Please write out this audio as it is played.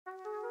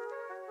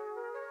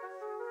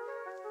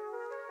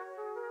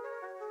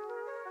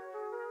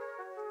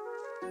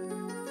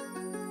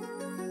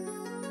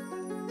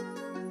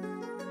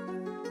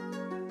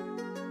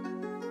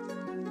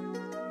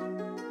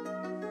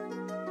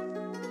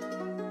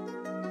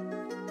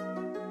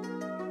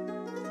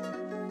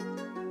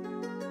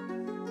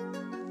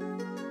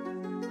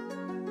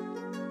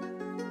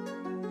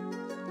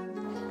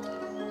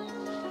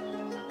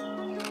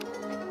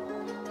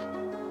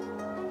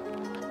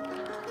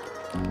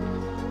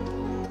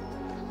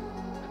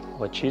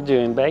What you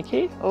doing,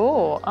 Becky?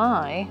 Oh,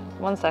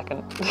 one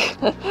second.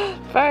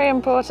 Very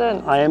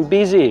important. I am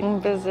busy. I'm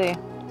busy.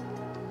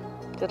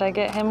 Did I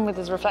get him with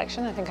his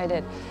reflection? I think I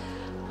did.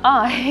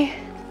 I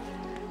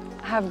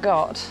have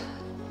got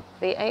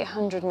the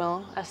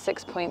 800mm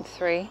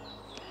f6.3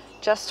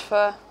 just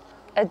for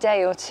a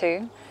day or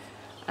two,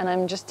 and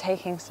I'm just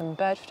taking some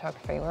bird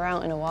photography. We're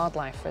out in a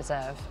wildlife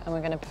reserve and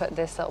we're going to put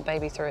this little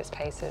baby through its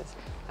paces.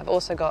 I've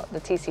also got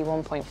the TC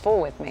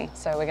 1.4 with me,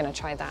 so we're going to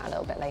try that a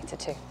little bit later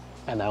too.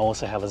 And I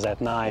also have a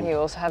Z9. You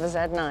also have a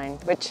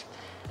Z9, which,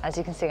 as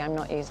you can see, I'm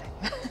not using.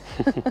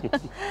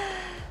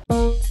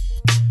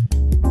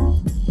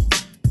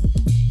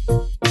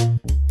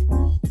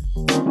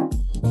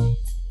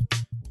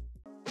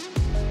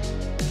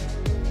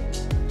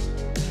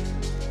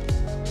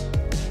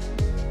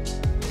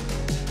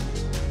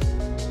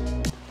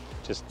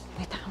 Just...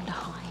 We're down to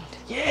hide.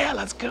 Yeah,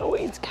 let's go.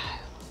 Let's go.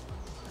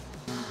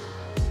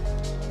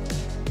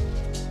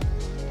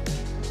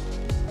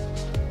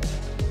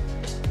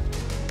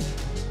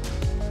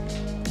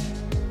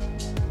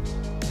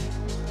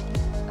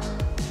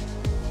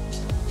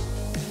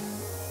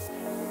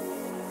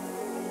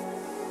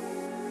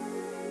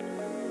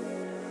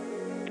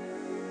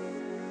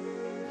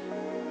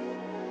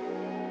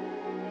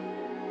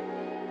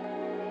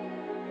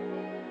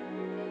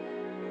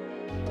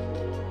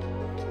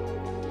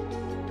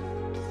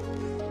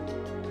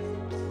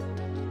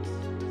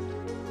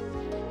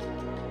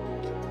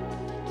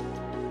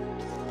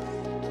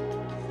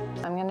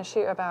 I'm going to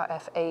shoot about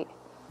f8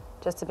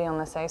 just to be on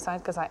the safe side,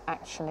 because I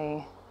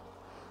actually,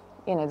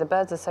 you know, the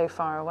birds are so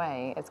far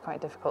away, it's quite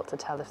difficult to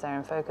tell if they're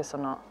in focus or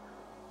not.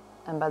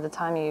 And by the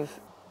time you've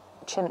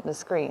chimped the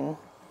screen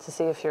to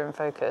see if you're in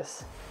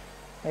focus,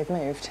 they've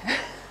moved.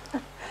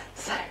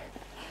 so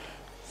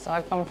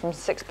I've gone from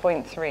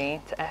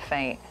 6.3 to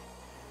f8.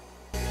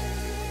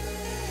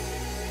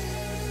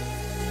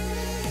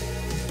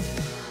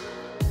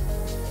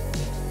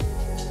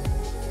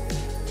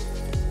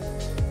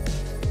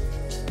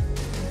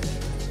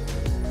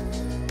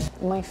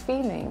 My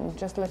feeling,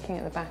 just looking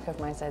at the back of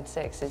my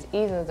Z6, is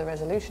either the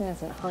resolution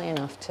isn't high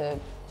enough to,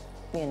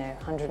 you know,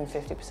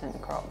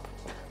 150% crop,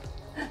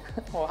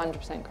 or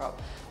 100% crop,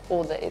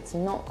 or that it's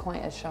not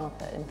quite as sharp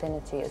at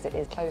infinity as it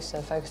is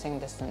closer focusing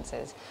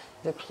distances.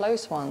 The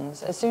close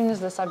ones, as soon as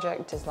the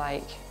subject is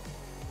like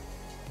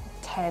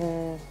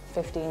 10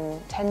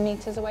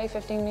 meters away,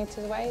 15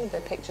 meters away,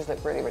 the pictures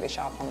look really, really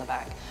sharp on the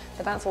back.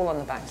 But that's all on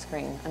the back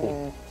screen. I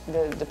mean,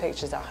 the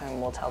pictures at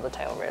home will tell the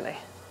tale, really.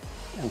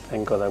 And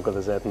thank God I've got a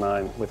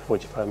Z9 with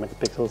 45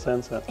 megapixel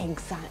sensor.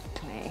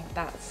 Exactly,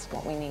 that's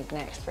what we need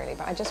next really.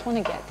 But I just want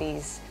to get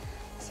these,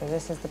 so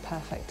this is the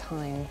perfect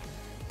time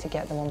to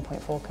get the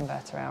 1.4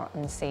 converter out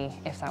and see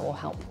if that will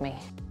help me.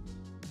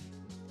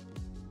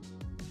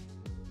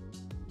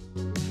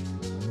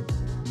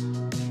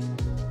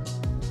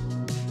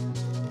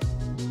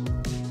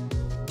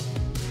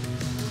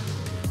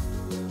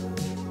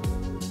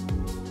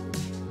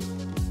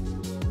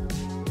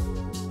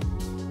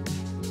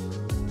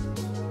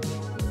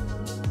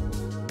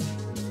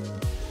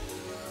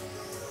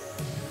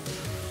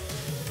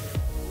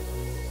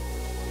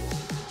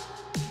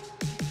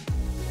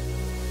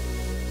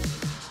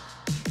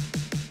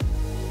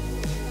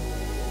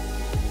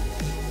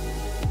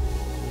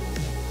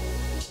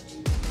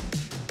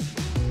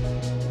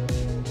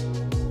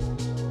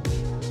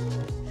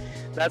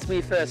 That's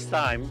my first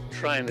time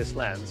trying this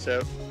lens,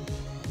 so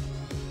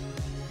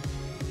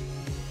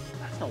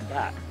that's not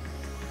bad.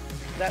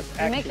 That's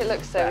You make it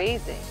look so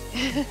easy.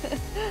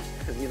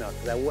 Because, you know,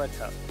 because I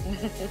worked out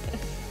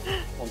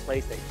on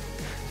PlayStation.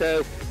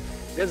 So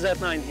there's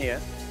Z9 here.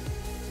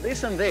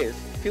 This and this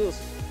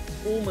feels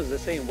almost the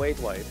same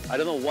weight-wise. I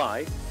don't know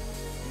why,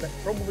 but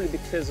probably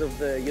because of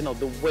the, you know,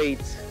 the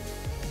weight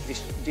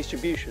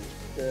distribution.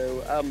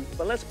 So,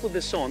 but let's put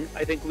this on.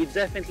 I think we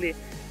definitely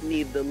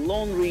need the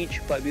long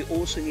reach, but we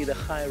also need a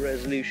high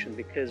resolution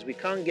because we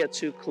can't get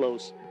too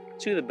close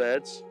to the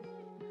birds.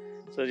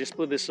 So just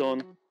put this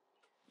on,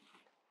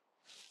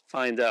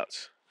 find out.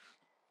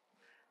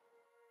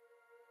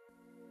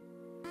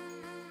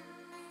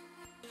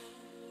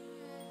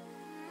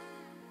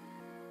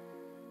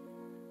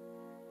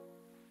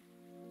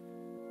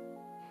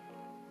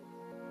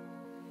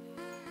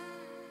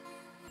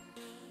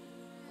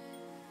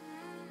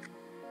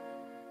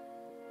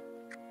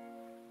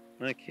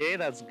 Okay,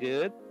 that's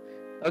good.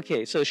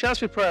 Okay, so shutter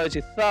speed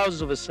priority,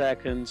 thousands of a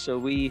second. So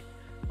we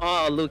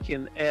are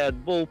looking at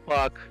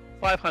ballpark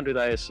 500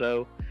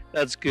 ISO.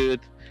 That's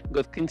good.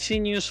 Got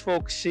continuous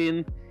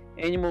focusing,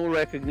 animal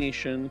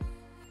recognition.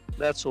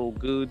 That's all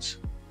good.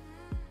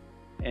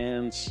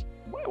 And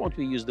why won't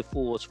we use the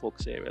full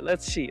autofocus area?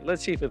 Let's see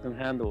if it can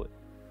handle it.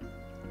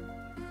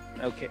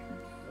 Okay,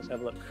 let's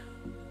have a look.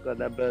 Got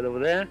that bird over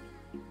there.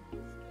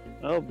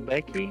 Oh,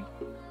 Becky.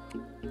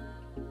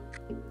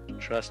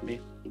 Trust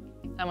me.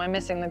 Am I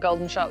missing the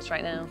golden shots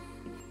right now?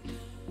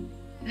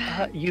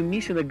 You're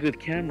missing a good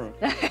camera.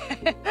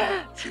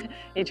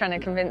 You're trying to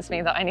convince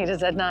me that I need a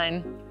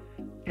Z9.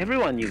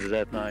 Everyone needs a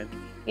Z9.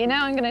 You know,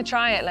 I'm going to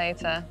try it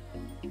later.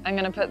 I'm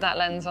going to put that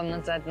lens on the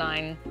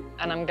Z9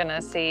 and I'm going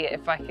to see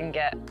if I can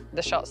get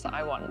the shots that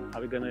I want.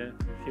 Are we going to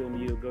film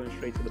you going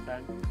straight to the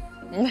bank?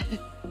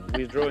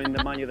 Withdrawing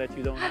the money that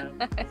you don't have?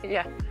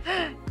 Yeah,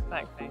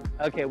 exactly.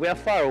 Okay, we are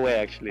far away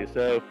actually,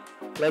 so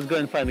let's go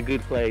and find a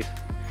good place.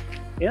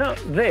 You know,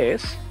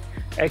 this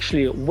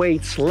actually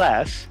weighs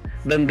less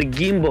than the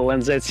gimbal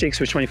and Z6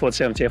 with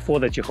 24-70 f4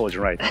 that you're holding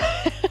right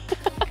now.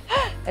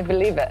 I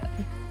believe it.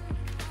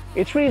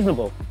 It's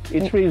reasonable.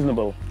 It's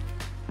reasonable.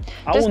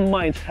 I wouldn't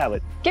mind to have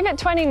it. Give it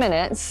 20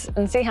 minutes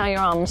and see how your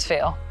arms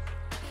feel.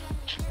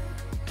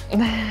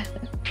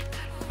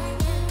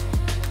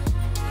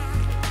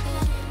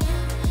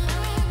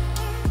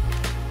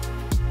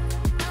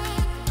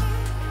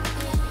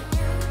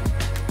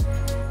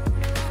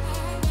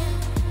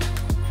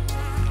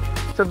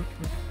 So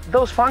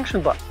those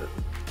function buttons,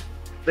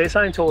 they're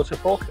assigned to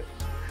autofocus.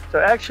 So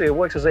actually it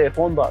works as a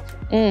F1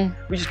 button,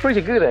 which is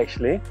pretty good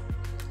actually.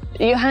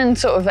 Your hand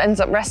sort of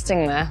ends up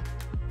resting there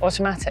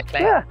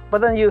automatically. Yeah,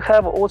 but then you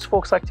have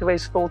autofocus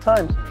activated at all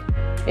times.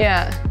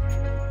 Yeah.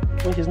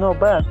 Which is not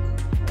bad.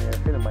 Yeah,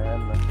 I'm feeling my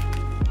hand now.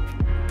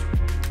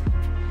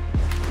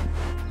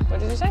 What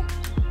did you say?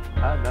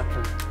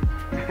 Nothing.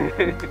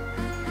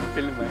 I'm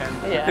feeling my hand.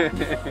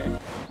 Yeah.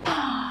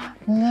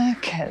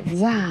 Look at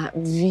that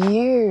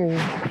view.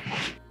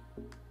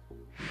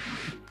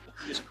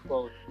 Just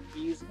quote,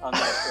 these are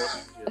not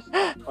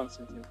hostages.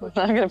 Constantine.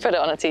 I'm going to put it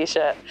on a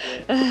t-shirt.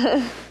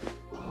 Yeah.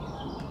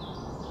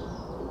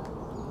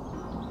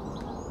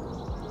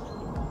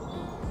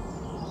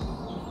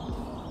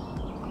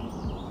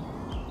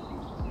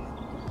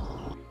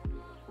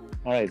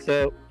 All right,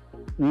 so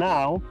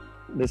now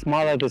the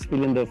smart light is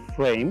filling the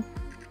frame.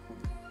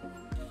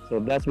 So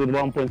that's with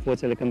 1.4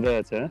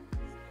 teleconverter.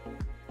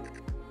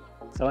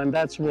 So, and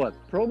that's what?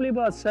 Probably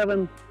about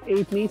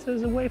 7-8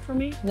 meters away from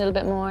me? A little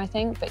bit more, I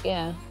think, but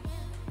yeah,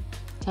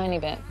 tiny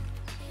bit.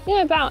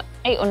 Yeah, about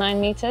 8 or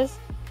 9 meters.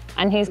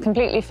 And he's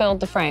completely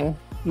filled the frame.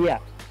 Yeah.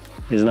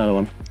 Here's another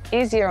one.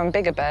 Easier on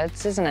bigger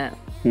birds, isn't it?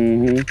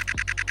 Mm-hmm.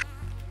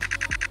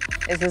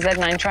 Is the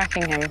Z9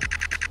 tracking him?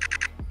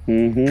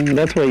 Mm-hmm.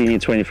 That's why you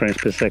need 20 frames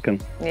per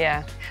second.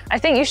 Yeah. I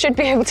think you should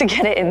be able to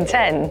get it in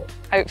 10,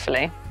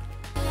 hopefully.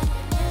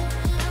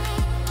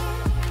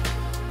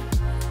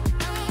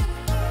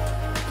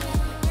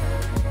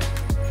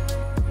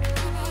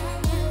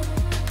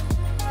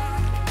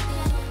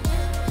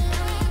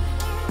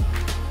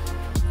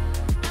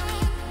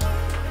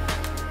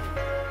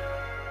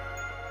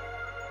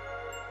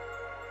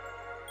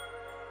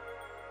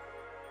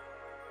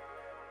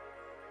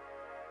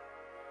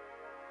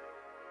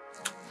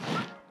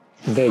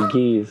 They're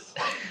geese.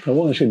 I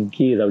want to shoot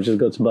geese, I would just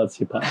go to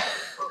Batsipan.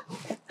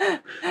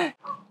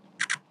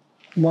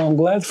 Well, I'm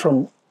glad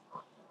from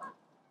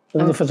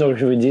all the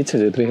photography we did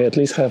today, we at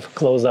least have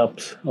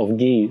close-ups of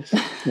geese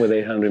with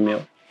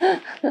 800mm.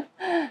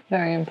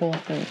 Very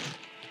important.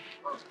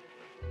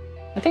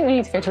 I think we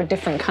need to go to a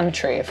different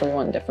country if we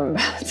want different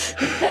birds.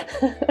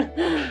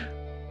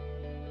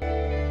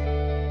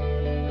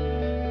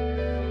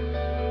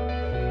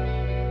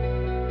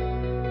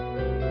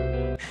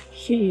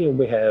 Here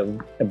we have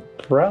a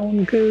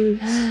brown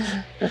goose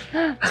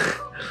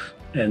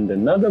and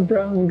another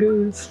brown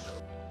goose.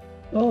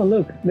 Oh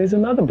look, there's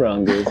another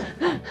brown goose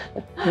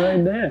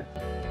right there.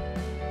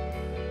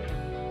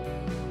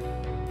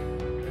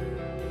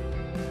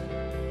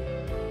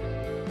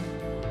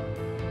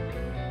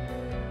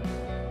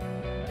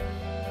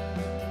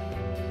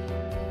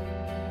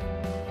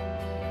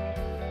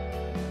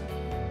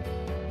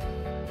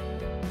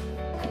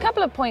 A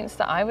couple of points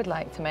that I would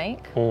like to make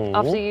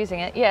after using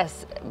it.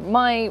 Yes,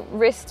 my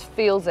wrist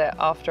feels it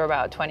after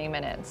about 20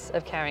 minutes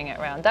of carrying it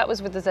around. That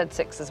was with the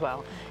Z6 as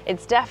well.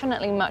 It's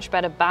definitely much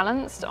better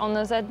balanced on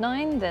the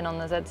Z9 than on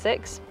the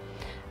Z6.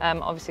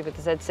 Obviously with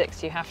the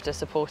Z6 you have to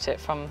support it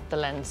from the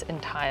lens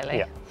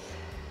entirely.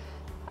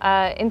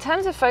 Yeah. In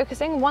terms of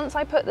focusing, once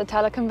I put the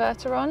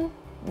teleconverter on,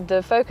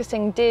 the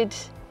focusing did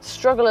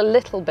struggle a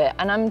little bit,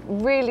 and I'm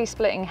really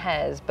splitting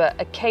hairs, but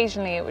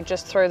occasionally it would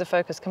just throw the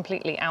focus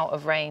completely out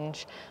of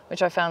range,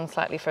 which I found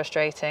slightly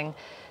frustrating.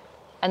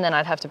 And then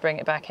I'd have to bring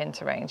it back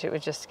into range. It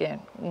would just, you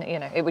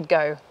know, it would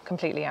go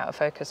completely out of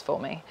focus for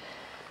me.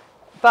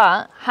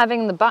 But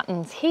having the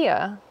buttons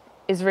here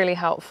is really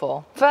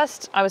helpful.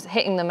 First, I was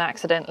hitting them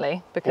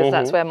accidentally because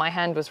that's where my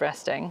hand was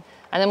resting.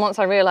 And then once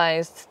I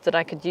realized that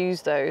I could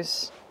use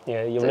those.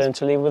 Yeah, you learned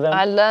to live with them?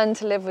 I learned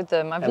to live with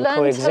them. I've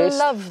learned to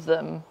love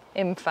them,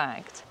 in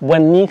fact.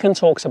 When Nikon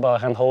talks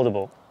about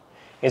hand-holdable,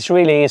 it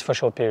really is for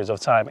short periods of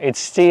time. It's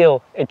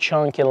still a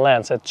chunky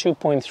lens at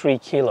 2.3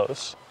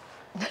 kilos.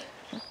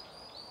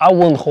 I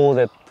wouldn't hold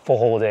it for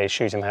holiday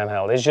shooting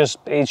handheld.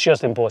 It's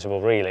just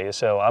impossible, really.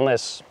 So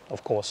unless,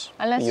 of course,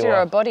 unless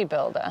you're a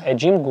bodybuilder, a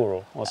gym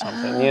guru or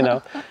something, you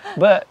know.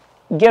 But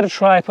get a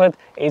tripod.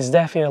 It's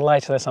definitely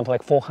lighter than something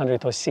like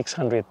 400 or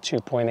 600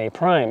 2.8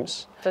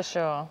 primes. for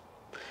sure.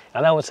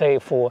 And I would say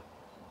for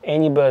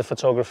any bird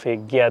photography,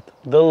 get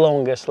the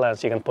longest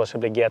lens you can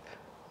possibly get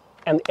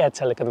and add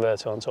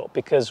teleconverter on top,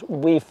 because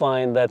we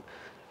find that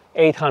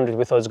 800,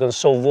 we thought it's going to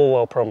solve all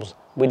our problems.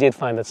 We did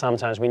find that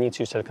sometimes we need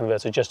to use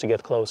teleconverter just to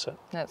get closer.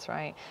 That's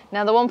right.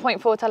 Now the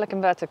 1.4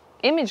 teleconverter,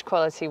 image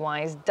quality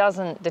wise,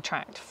 doesn't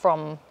detract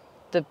from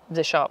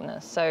the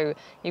sharpness, so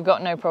you've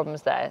got no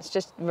problems there. It's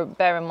just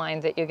bear in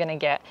mind that you're going to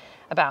get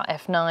about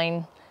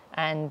f9,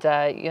 and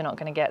you're not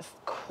going to get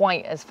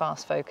quite as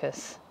fast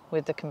focus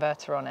with the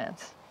converter on it.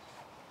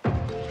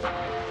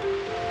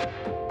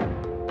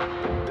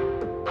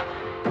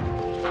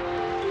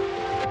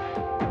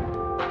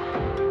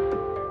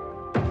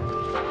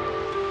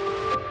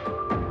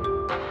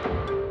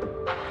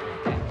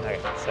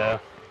 So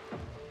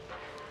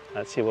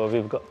let's see what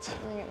we've got.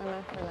 I'm gonna get my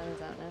macro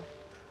lens out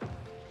now.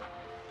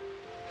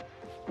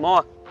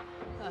 More.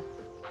 Huh.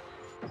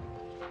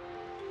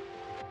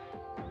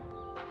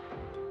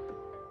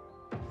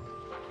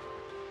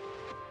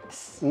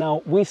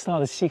 Now we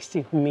started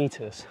 60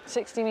 meters.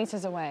 60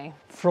 meters away.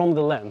 From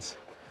the lens.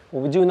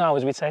 What we do now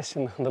is we're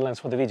testing the lens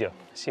for the video.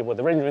 See what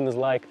the rendering is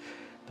like,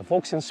 the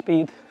focusing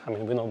speed. I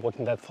mean, we're not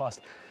working that fast,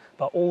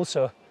 but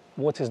also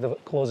what is the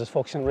closest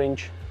focusing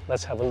range.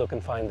 Let's have a look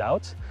and find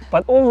out.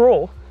 But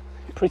overall,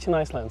 pretty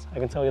nice lens, I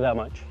can tell you that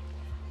much.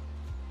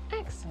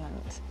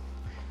 Excellent.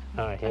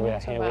 All right, here we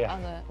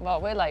are. Well,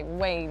 we're like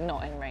way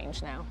not in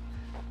range now.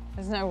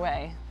 There's no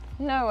way.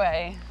 No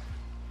way.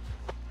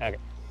 Okay.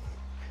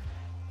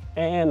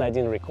 And I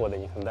didn't record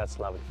anything, that's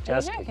lovely.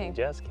 Just kidding,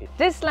 just kidding.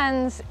 This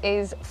lens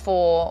is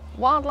for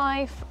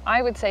wildlife.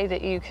 I would say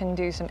that you can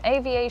do some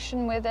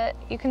aviation with it.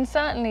 You can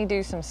certainly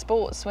do some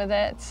sports with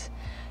it.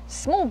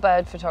 Small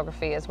bird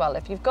photography as well.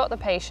 If you've got the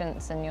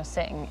patience and you're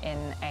sitting in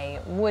a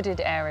wooded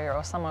area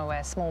or somewhere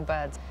where small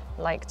birds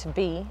like to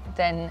be,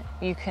 then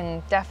you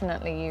can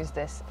definitely use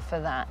this for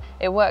that.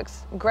 It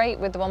works great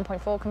with the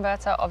 1.4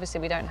 converter.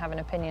 Obviously we don't have an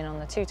opinion on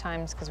the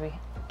 2x because we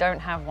don't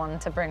have one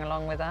to bring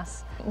along with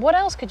us. What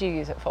else could you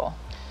use it for?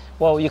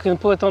 Well, you can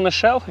put it on the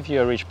shelf if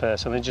you're a rich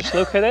person and just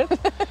look at it.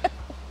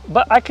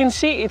 But I can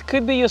see it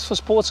could be used for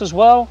sports as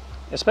well,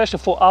 especially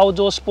for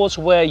outdoor sports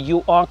where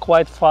you are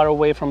quite far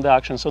away from the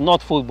action. So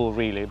not football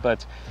really,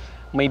 but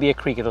maybe a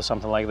cricket or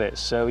something like this.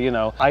 So, you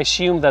know, I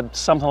assume that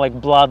something like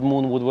Blood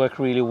Moon would work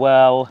really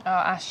well. Oh,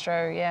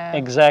 Astro, yeah.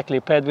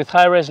 Exactly. Paired with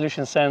high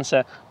resolution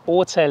sensor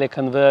or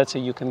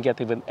teleconverter, you can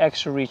get even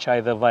extra reach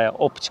either via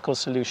optical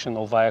solution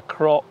or via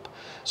crop.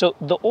 So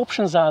the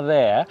options are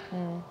there.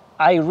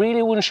 I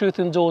really wouldn't shoot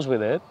indoors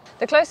with it.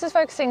 The closest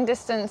focusing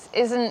distance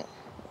isn't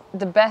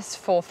the best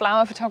for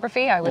flower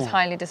photography. I was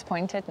highly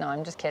disappointed. No,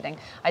 I'm just kidding.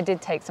 I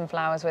did take some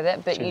flowers with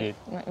it, but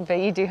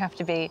you do have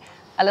to be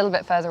a little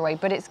bit further away.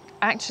 But it's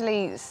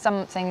actually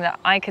something that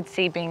I could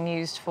see being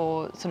used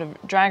for sort of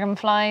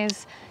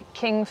dragonflies,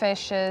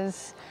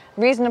 kingfishers,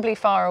 reasonably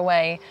far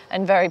away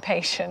and very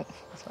patient.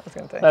 That's what I was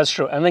going to say. That's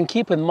true. And then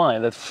keep in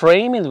mind that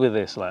framing with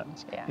this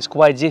lens is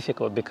quite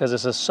difficult because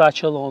it's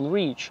such a long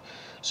reach.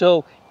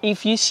 So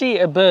if you see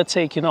a bird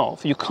taking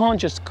off, you can't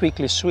just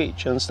quickly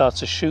switch and start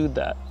to shoot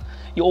that.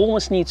 You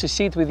almost need to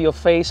see it with your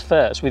face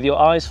first, with your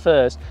eyes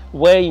first,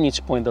 where you need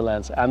to point the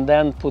lens, and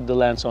then put the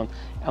lens on.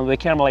 And with a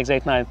camera like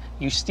Z9,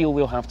 you still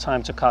will have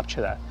time to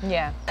capture that.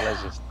 Yeah.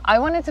 I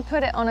wanted to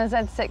put it on a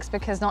Z6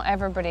 because not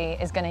everybody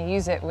is going to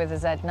use it with a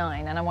Z9,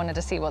 and I wanted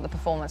to see what the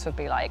performance would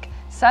be like.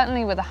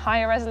 Certainly with a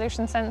higher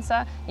resolution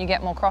sensor, you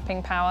get more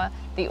cropping power.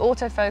 The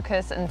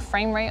autofocus and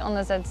frame rate on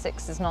the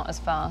Z6 is not as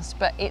fast,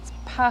 but it's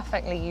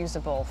perfectly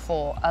usable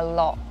for a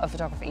lot of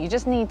photography. You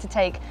just need to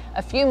take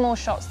a few more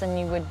shots than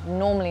you would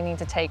normally need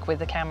to take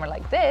with a camera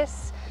like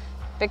this,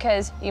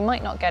 because you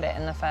might not get it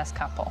in the first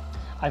couple.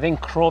 I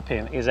think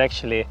cropping is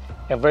actually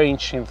a very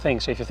interesting thing.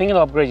 So if you're thinking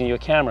of upgrading your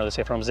camera, let's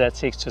say from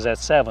Z6 to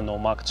Z7 or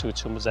Mark II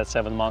to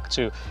Z7 Mark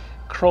II,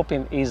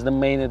 cropping is the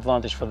main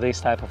advantage for this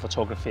type of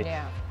photography.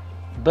 Yeah.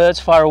 Birds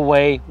far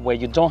away, where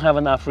you don't have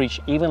enough reach,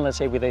 even let's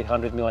say with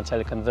 800mm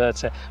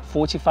teleconverter,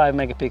 45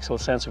 megapixel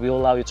sensor will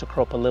allow you to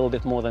crop a little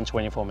bit more than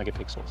 24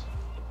 megapixels.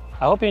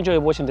 I hope you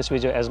enjoyed watching this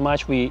video as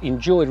much we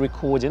enjoyed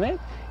recording it.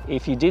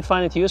 If you did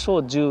find it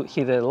useful, do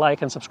hit the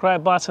like and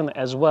subscribe button,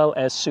 as well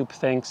as super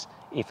thanks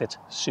if it's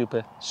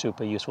super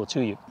useful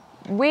to you.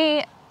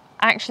 We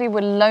actually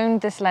were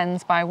loaned this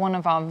lens by one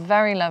of our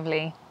very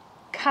lovely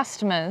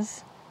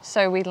customers,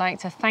 so we'd like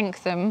to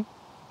thank them,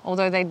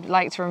 although they'd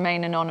like to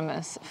remain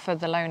anonymous, for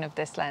the loan of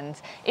this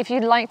lens. If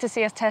you'd like to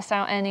see us test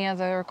out any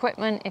other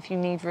equipment, if you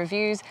need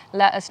reviews,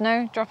 let us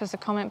know, drop us a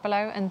comment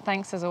below, and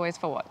thanks as always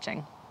for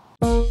watching.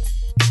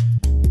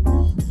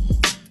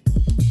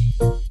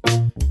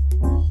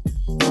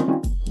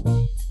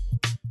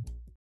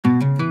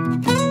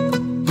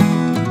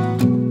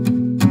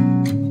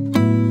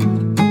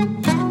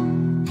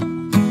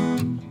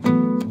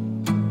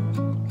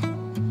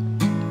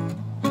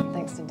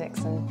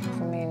 Dixon.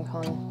 from me and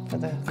Con for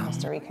the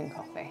Costa Rican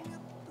coffee.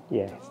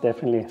 Yeah, it's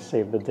definitely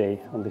saved the day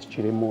on this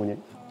chilly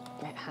morning.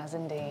 It has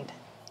indeed.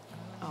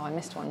 Oh, I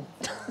missed one.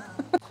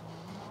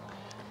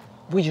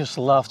 We just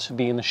love to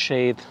be in the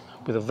shade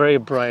with a very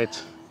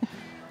bright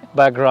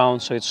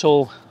background, so it's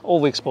all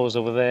overexposed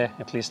over there.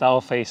 At least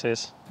our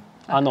faces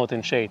are not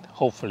in shade,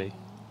 hopefully.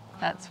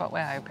 That's what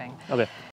we're hoping. Okay.